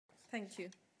Thank you.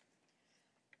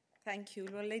 Thank you.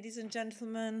 Well, ladies and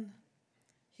gentlemen,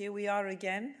 here we are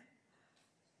again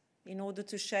in order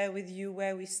to share with you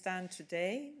where we stand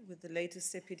today with the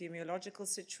latest epidemiological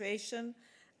situation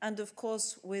and, of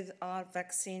course, with our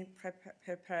vaccine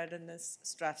preparedness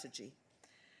strategy.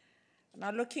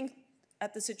 Now, looking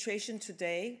at the situation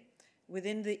today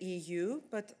within the EU,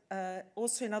 but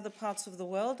also in other parts of the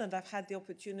world, and I've had the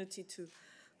opportunity to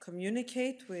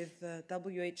communicate with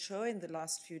WHO in the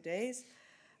last few days,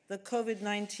 the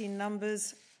COVID-19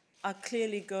 numbers are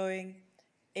clearly going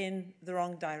in the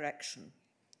wrong direction.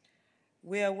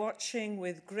 We are watching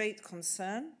with great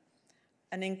concern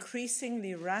an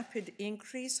increasingly rapid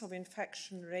increase of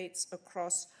infection rates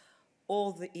across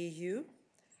all the EU.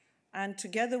 And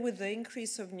together with the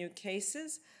increase of new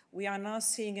cases, we are now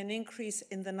seeing an increase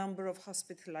in the number of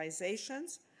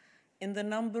hospitalizations, in the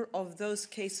number of those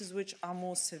cases which are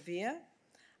more severe,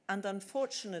 and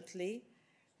unfortunately,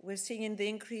 we're seeing the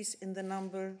increase in the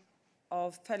number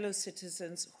of fellow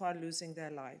citizens who are losing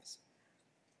their lives.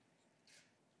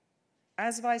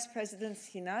 As Vice President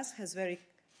Schinas has very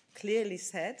clearly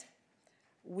said,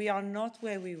 we are not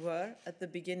where we were at the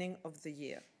beginning of the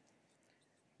year.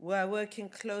 We are working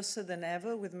closer than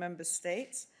ever with member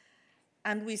states,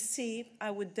 and we see,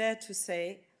 I would dare to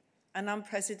say, an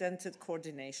unprecedented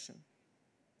coordination.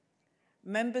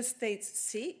 Member states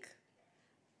seek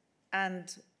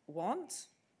and want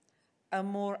a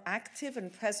more active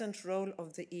and present role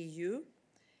of the EU,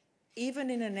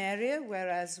 even in an area where,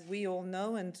 as we all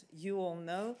know and you all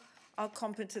know, our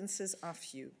competences are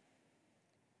few.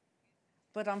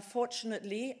 But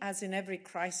unfortunately, as in every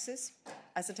crisis,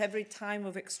 as at every time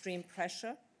of extreme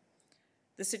pressure,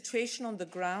 the situation on the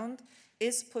ground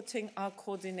is putting our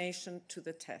coordination to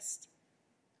the test.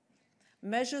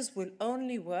 Measures will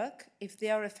only work if they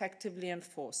are effectively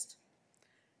enforced.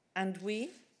 And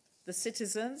we, the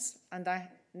citizens, and I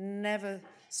never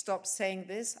stop saying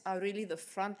this, are really the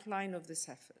front line of this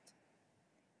effort.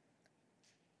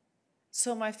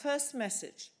 So my first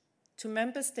message to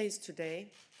member states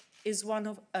today is one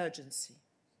of urgency.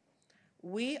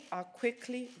 We are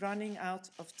quickly running out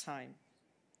of time.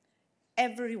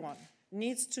 Everyone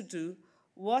needs to do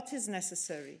what is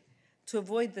necessary to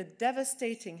avoid the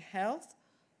devastating health,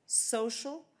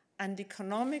 social, and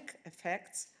economic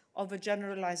effects of a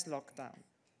generalized lockdown.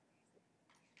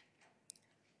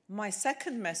 My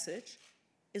second message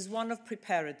is one of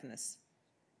preparedness.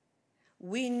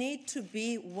 We need to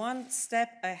be one step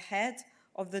ahead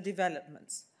of the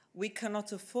developments. We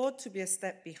cannot afford to be a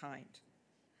step behind.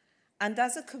 And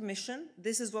as a Commission,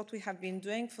 this is what we have been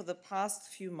doing for the past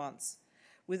few months,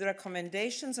 with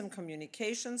recommendations and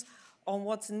communications on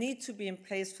what needs to be in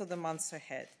place for the months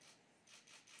ahead.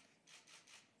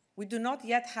 We do not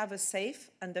yet have a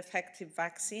safe and effective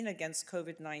vaccine against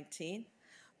COVID-19,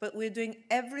 but we're doing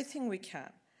everything we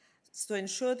can to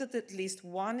ensure that at least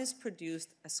one is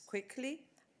produced as quickly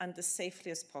and as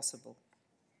safely as possible.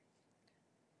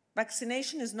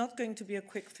 Vaccination is not going to be a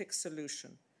quick fix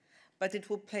solution, but it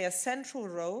will play a central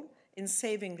role in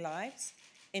saving lives,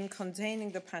 in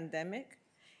containing the pandemic,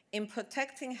 in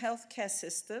protecting healthcare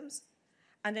systems,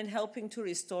 and in helping to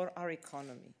restore our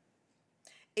economy.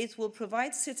 It will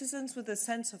provide citizens with a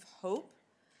sense of hope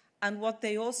and what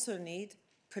they also need,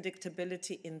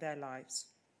 predictability in their lives.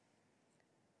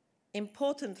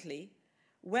 Importantly,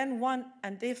 when one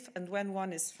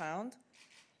is found,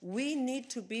 we need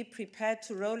to be prepared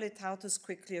to roll it out as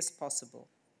quickly as possible.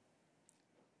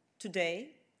 Today,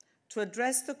 to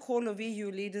address the call of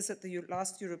EU leaders at the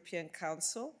last European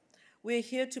Council, we are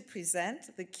here to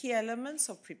present the key elements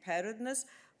of preparedness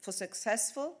for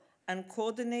successful and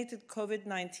coordinated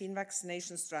COVID-19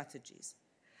 vaccination strategies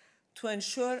to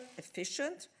ensure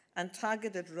efficient and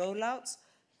targeted rollouts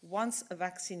once a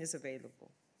vaccine is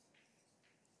available.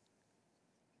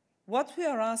 What we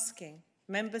are asking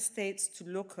member states to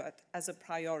look at as a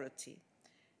priority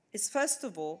is, first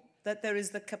of all, that there is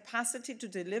the capacity to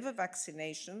deliver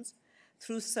vaccinations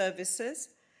through services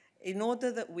in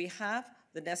order that we have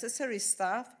the necessary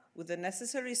staff with the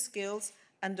necessary skills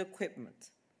and equipment.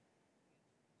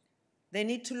 They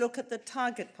need to look at the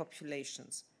target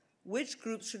populations. Which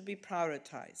groups should be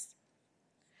prioritized?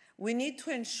 We need to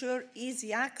ensure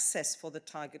easy access for the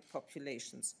target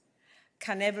populations.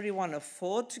 Can everyone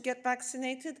afford to get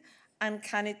vaccinated, and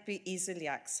can it be easily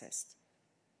accessed?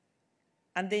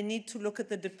 And they need to look at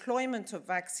the deployment of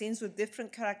vaccines with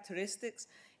different characteristics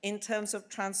in terms of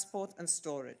transport and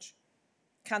storage.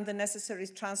 Can the necessary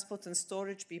transport and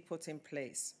storage be put in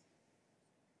place?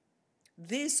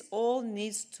 This all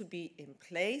needs to be in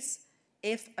place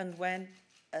if and when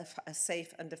a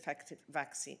safe and effective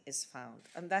vaccine is found.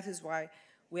 And that is why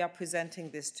we are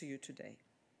presenting this to you today.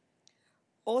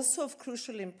 Also of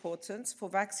crucial importance for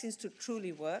vaccines to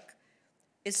truly work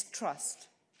is trust.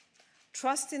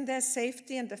 Trust in their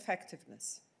safety and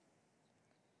effectiveness.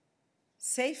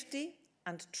 Safety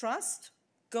and trust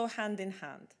go hand in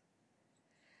hand.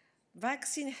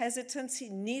 Vaccine hesitancy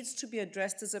needs to be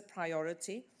addressed as a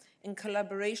priority in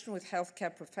collaboration with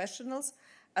healthcare professionals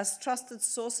as trusted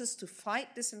sources to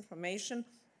fight disinformation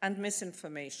and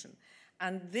misinformation.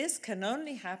 And this can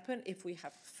only happen if we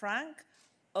have frank,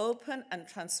 open, and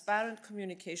transparent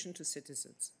communication to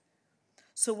citizens.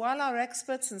 So while our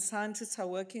experts and scientists are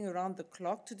working around the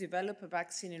clock to develop a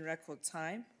vaccine in record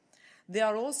time, they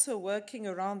are also working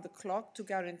around the clock to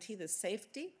guarantee the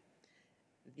safety,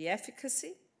 the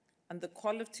efficacy, and the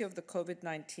quality of the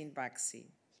COVID-19 vaccine.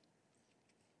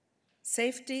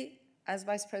 Safety, as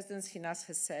Vice President Hinas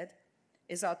has said,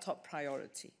 is our top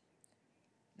priority.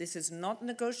 This is not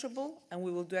negotiable, and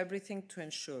we will do everything to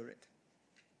ensure it.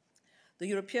 The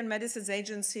European Medicines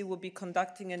Agency will be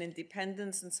conducting an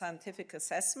independent and scientific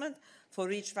assessment for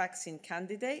each vaccine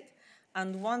candidate,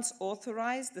 and once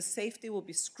authorized, the safety will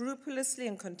be scrupulously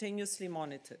and continuously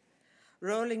monitored.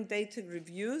 Rolling data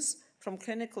reviews from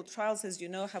clinical trials, as you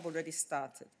know, have already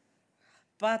started.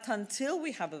 But until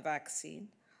we have a vaccine,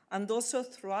 and also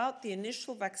throughout the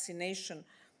initial vaccination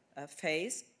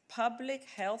phase, public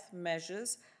health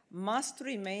measures must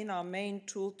remain our main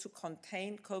tool to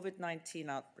contain COVID-19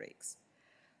 outbreaks.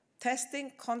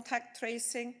 Testing, contact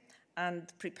tracing,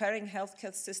 and preparing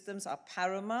healthcare systems are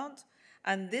paramount,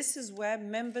 and this is where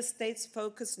member states'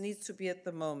 focus needs to be at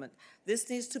the moment. This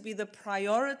needs to be the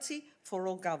priority for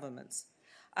all governments.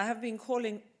 I have been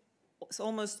calling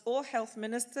almost all health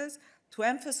ministers to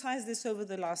emphasize this over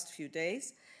the last few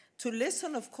days, to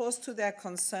listen, of course, to their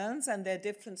concerns and their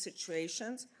different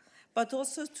situations, but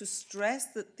also to stress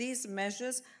that these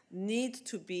measures need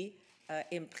to be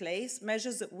in place,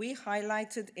 measures that we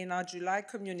highlighted in our July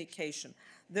communication.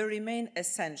 They remain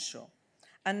essential.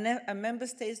 And member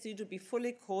states need to be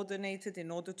fully coordinated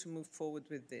in order to move forward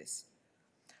with this.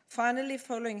 Finally,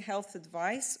 following health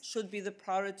advice should be the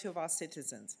priority of our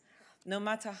citizens, no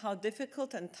matter how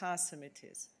difficult and tiresome it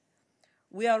is.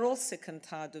 We are all sick and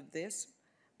tired of this,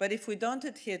 but if we don't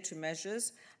adhere to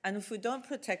measures and if we don't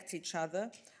protect each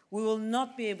other, we will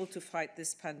not be able to fight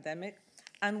this pandemic,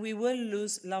 and we will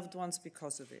lose loved ones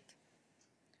because of it.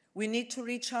 We need to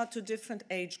reach out to different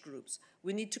age groups.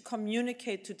 We need to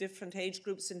communicate to different age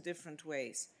groups in different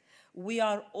ways. We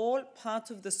are all part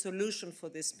of the solution for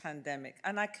this pandemic,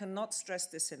 and I cannot stress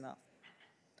this enough.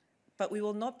 But we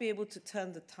will not be able to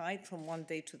turn the tide from one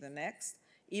day to the next,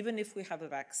 even if we have a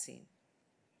vaccine.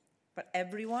 But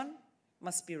everyone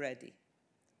must be ready.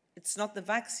 It's not the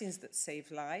vaccines that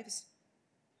save lives,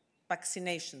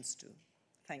 vaccinations do.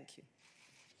 Thank you.